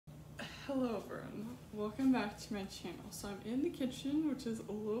Hello everyone, welcome back to my channel. So I'm in the kitchen, which is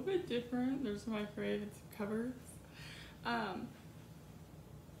a little bit different. There's a microwave and some cupboards.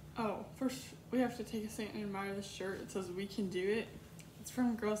 First we have to take a second and admire the shirt. It says "We Can Do It." It's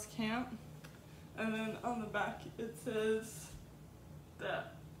from Girls Camp. And then on the back it says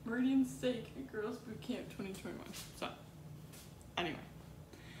that Meridian Steak Girls Boot Camp 2021. So anyway,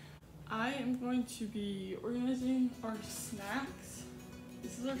 I am going to be organizing our snacks.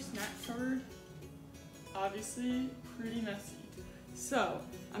 This is our snack cupboard. Obviously pretty messy. So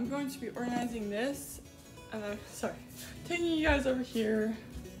I'm going to be organizing this, and taking you guys over here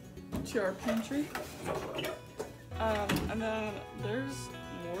to our pantry. And then there's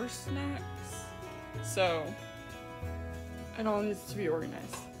more snacks. So it all needs to be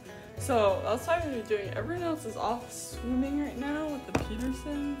organized. So that's what I'm gonna be doing. Everyone else is off swimming right now with the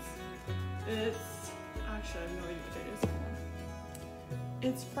Petersons. It's actually I have no idea what day it is anymore.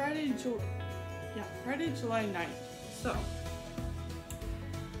 It's Friday, July 9th. So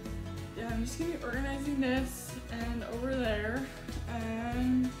yeah, I'm just gonna be organizing this and over there,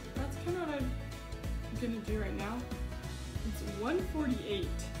 and that's kind of what I'm gonna do right now. It's 1:48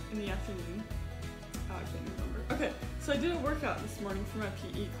 in the afternoon. Oh, I can't remember. Okay, so I did a workout this morning for my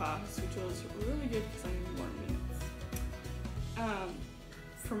PE class, which was really good because I needed more minutes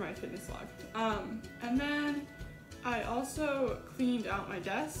for my fitness log. And then I also cleaned out my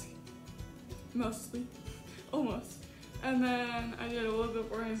desk, almost. And then I did a little bit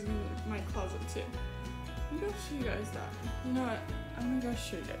of organizing my closet too. I'm gonna show you guys that. You know what? I'm gonna go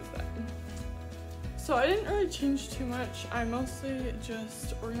show you guys that. So I didn't really change too much. I mostly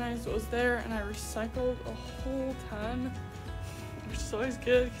just organized what was there, and I recycled a whole ton, which is always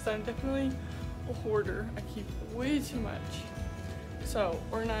good because I'm definitely a hoarder. I keep way too much. So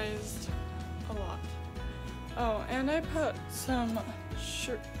organized a lot. Oh, and I put some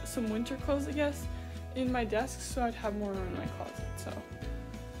winter clothes, I guess, in my desk so I'd have more room in my closet. So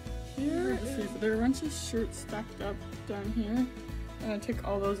here, there are a bunch of shirts stacked up down here, and I took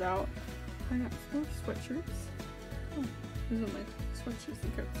all those out. I got some sweatshirts. Oh, these are my sweatshirts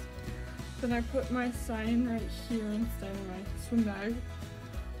and coats. Then I put my sign right here instead of my swim bag,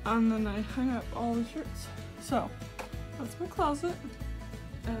 and then I hung up all the shirts. So that's my closet,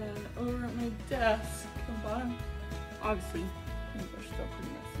 and over at my desk, the bottom, obviously things are still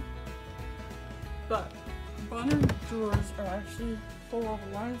pretty messy, but the bottom drawers are actually full of a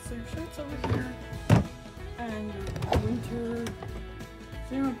lot of shirts over here, and your winter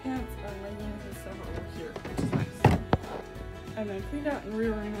pajama pants and leggings and stuff over here, which is nice. And then cleaned out and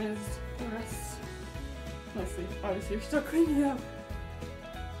reorganized the rest. Mostly, obviously you're still cleaning up.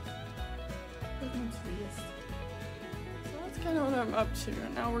 That's kind of what I'm up to.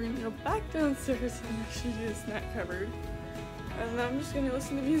 Now we're gonna go back downstairs and actually do the snack cupboard. And then I'm just gonna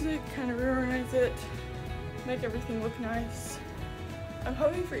listen to music, kind of reorganize it, make everything look nice. I'm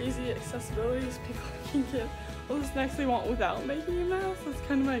hoping for easy accessibility so people can get all the snacks they want without making a mess. That's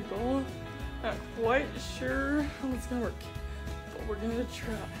kind of my goal. Not quite sure how it's gonna work, but we're gonna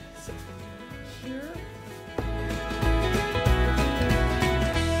try. So here.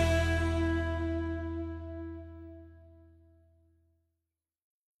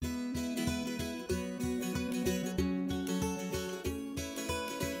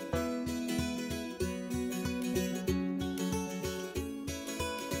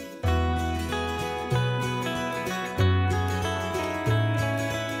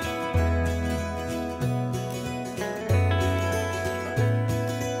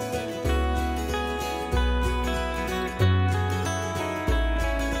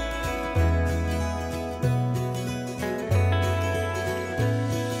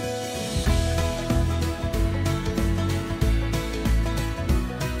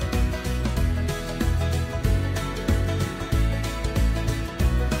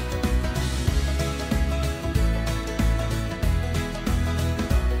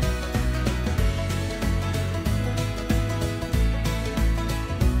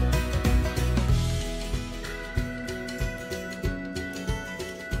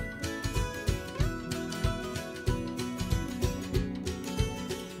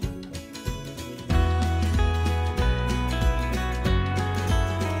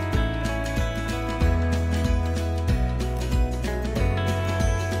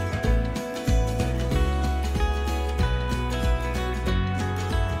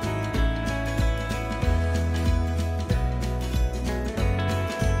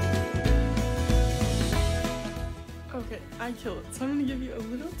 I killed it. So I'm gonna give you a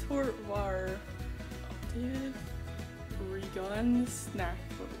little tour of our updated redone snack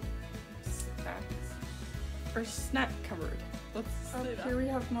cupboard. Here we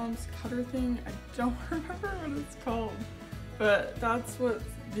have Mom's cutter thing. I don't remember what it's called, but that's what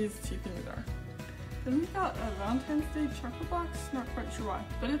these two things are. Then we got a Valentine's Day chocolate box, not quite sure why,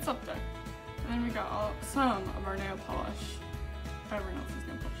 but it's up there. And then we got some of our nail polish. Everyone else's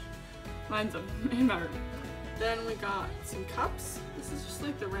nail polish. Mine's in my room. Then we got some cups. This is just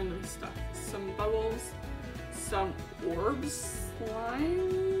like the random stuff. Some bubbles, some orbs,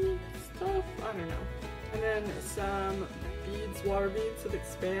 slime stuff, I don't know. And then some beads, water beads that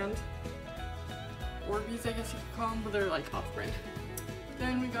expand. Orbeez, I guess you could call them, but they're like off-brand.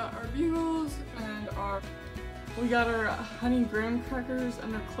 Then we got our bugles and we got our honey graham crackers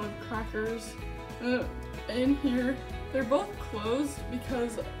and our club crackers. In here, they're both closed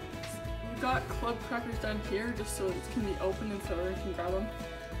because we got club crackers down here just so it can be open and so everyone can grab them.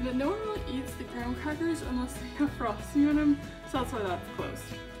 But no one really eats the graham crackers unless they have frosting on them, so that's why that's closed.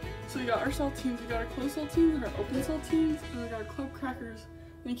 So we got our saltines, we got our closed saltines and our open saltines, and we got our club crackers.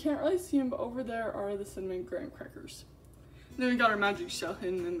 And you can't really see them, but over there are the cinnamon graham crackers. And then we got our magic shell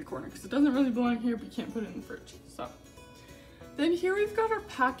hidden in the corner because it doesn't really belong here, but you can't put it in the fridge. So then here we've got our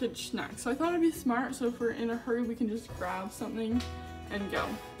packaged snacks. So I thought it'd be smart, so if we're in a hurry, we can just grab something and go.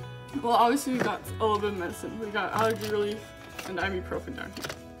 Well, obviously we got a little bit of medicine. We got allergy relief and ibuprofen down here,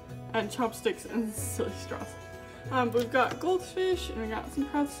 and chopsticks and silly straws. But we've got goldfish and we got some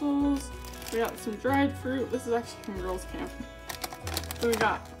pretzels. We got some dried fruit. This is actually from girls' camp. So we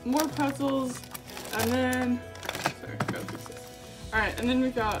got more pretzels, and then sorry, I gotta fix this. Alright, and then we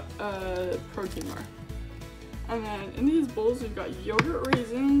got a protein bar. And then in these bowls we've got yogurt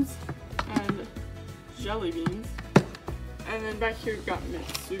raisins and jelly beans. And then back here we've got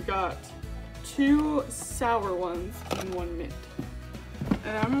mints. We've got 2 sour ones and 1 mint.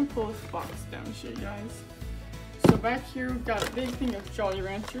 And I'm gonna pull this box down to show you guys. So back here we've got a big thing of Jolly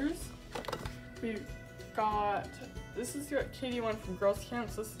Ranchers. We've got, this is what Katie won from girls camp,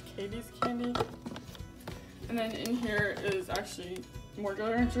 so this is Katie's candy. And then in here is actually more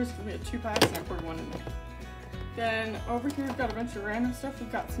Jolly Ranchers because we had 2 packs and I poured 1 in there. Then over here we've got a bunch of random stuff.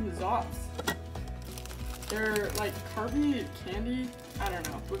 We've got some Xoxo. They're like carbonated candy. I don't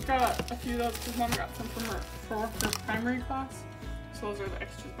know. We've got a few of those because Mom got some from her primary class. So those are the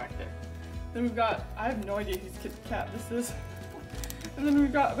extras back there. Then we've got, I have no idea whose Kit Kat this is. And then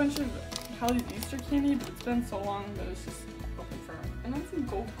we've got a bunch of Hallie's Easter candy, but it's been so long that it's just open for them. And then some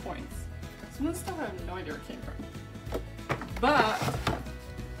gold coins. Some of this stuff I have no idea where it came from. But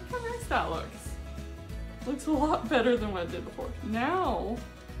look how nice that looks. Looks a lot better than what it did before. Now,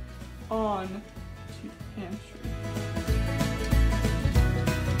 on to the pantry.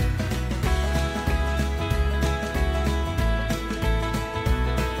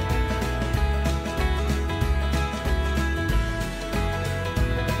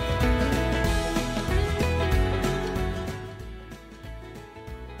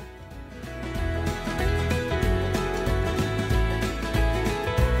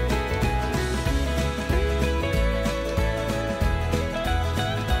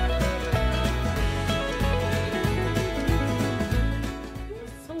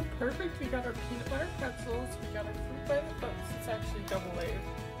 We got our peanut butter pretzels, we got our fruit by the foot, it's actually double layered.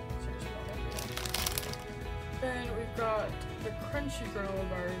 Then we've got the crunchy granola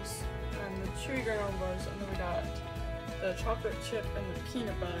bars and the chewy granola bars, and then we got the chocolate chip and the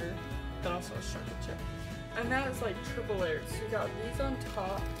peanut butter that also has chocolate chip. And that is like triple layered. So we got these on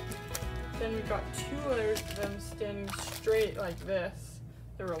top, then we got 2 layers of them standing straight like this.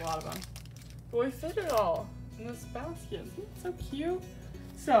 There were a lot of them. But we fit it all in this basket. Isn't it so cute?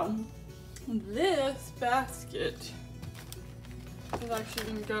 So, this basket is actually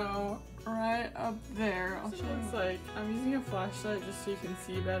going to go right up there. I'll show you. It's like, I'm using a flashlight just so you can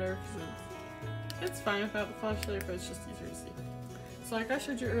see better, because it's fine without the flashlight, but it's just easier to see. So like I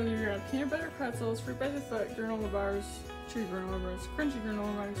showed you earlier, we got peanut butter pretzels, fruit by the foot, granola bars, chewy granola bars, crunchy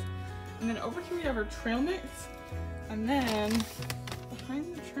granola bars, and then over here we have our trail mix, and then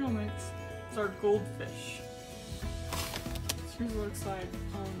behind the trail mix is our goldfish. Here's what it looks like.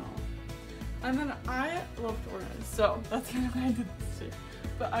 Oh no. And then I love to organize, so that's kind of why I did this too.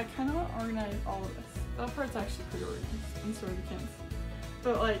 But I kind of want to organize all of this. That part's actually pretty organized, and so are the cans.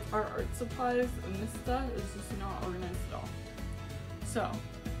 But like our art supplies and this stuff is just not organized at all. So,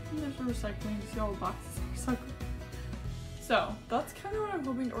 there's recycling. You see all the boxes are recycled. So that's kind of what I'm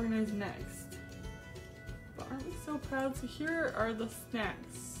hoping to organize next. But aren't we so proud? So here are the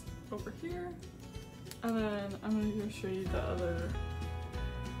snacks over here. And then I'm going to go show you the other.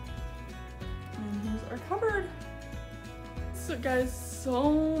 And here's our cupboard. So guys,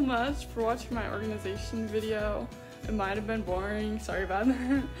 so much for watching my organization video. It might have been boring, sorry about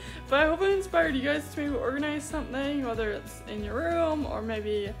that. But I hope it inspired you guys to maybe organize something, whether it's in your room or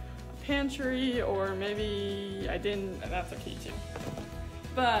maybe a pantry, or maybe I didn't, and that's okay too.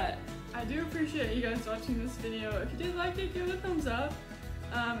 But I do appreciate you guys watching this video. If you did like it, give it a thumbs up.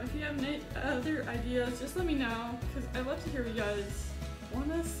 If you have any other ideas, just let me know, because I'd love to hear what you guys want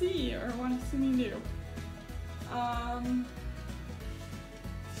to see or want to see me do. I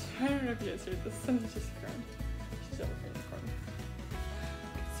don't know if you guys heard this. Sunny's just crying. She's over here in the corner.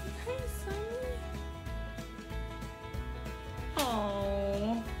 Say hi, Sunny.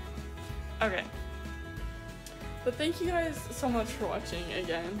 Aww. Okay. But thank you guys so much for watching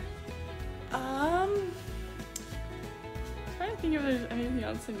again. I'm trying to think if there's anything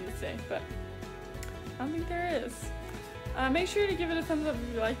else I need to say, but I don't think there is. Make sure to give it a thumbs up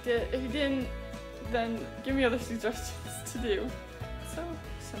if you liked it. If you didn't, then give me other suggestions to do. So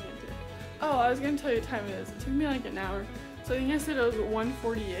Sunny up here. Oh, I was gonna tell you what time it is. It took me like an hour. So I think I said it was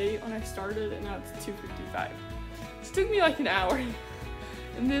 1:48 when I started, and now it's 2:55. It took me like an hour.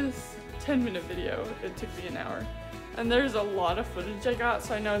 In this 10-minute video, it took me an hour. And there's a lot of footage I got,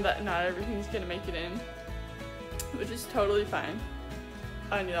 so I know that not everything's gonna make it in, which is totally fine.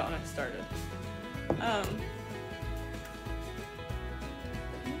 I knew that when I started.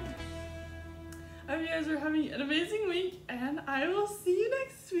 I hope you guys are having an amazing week, and I will see you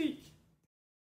next week.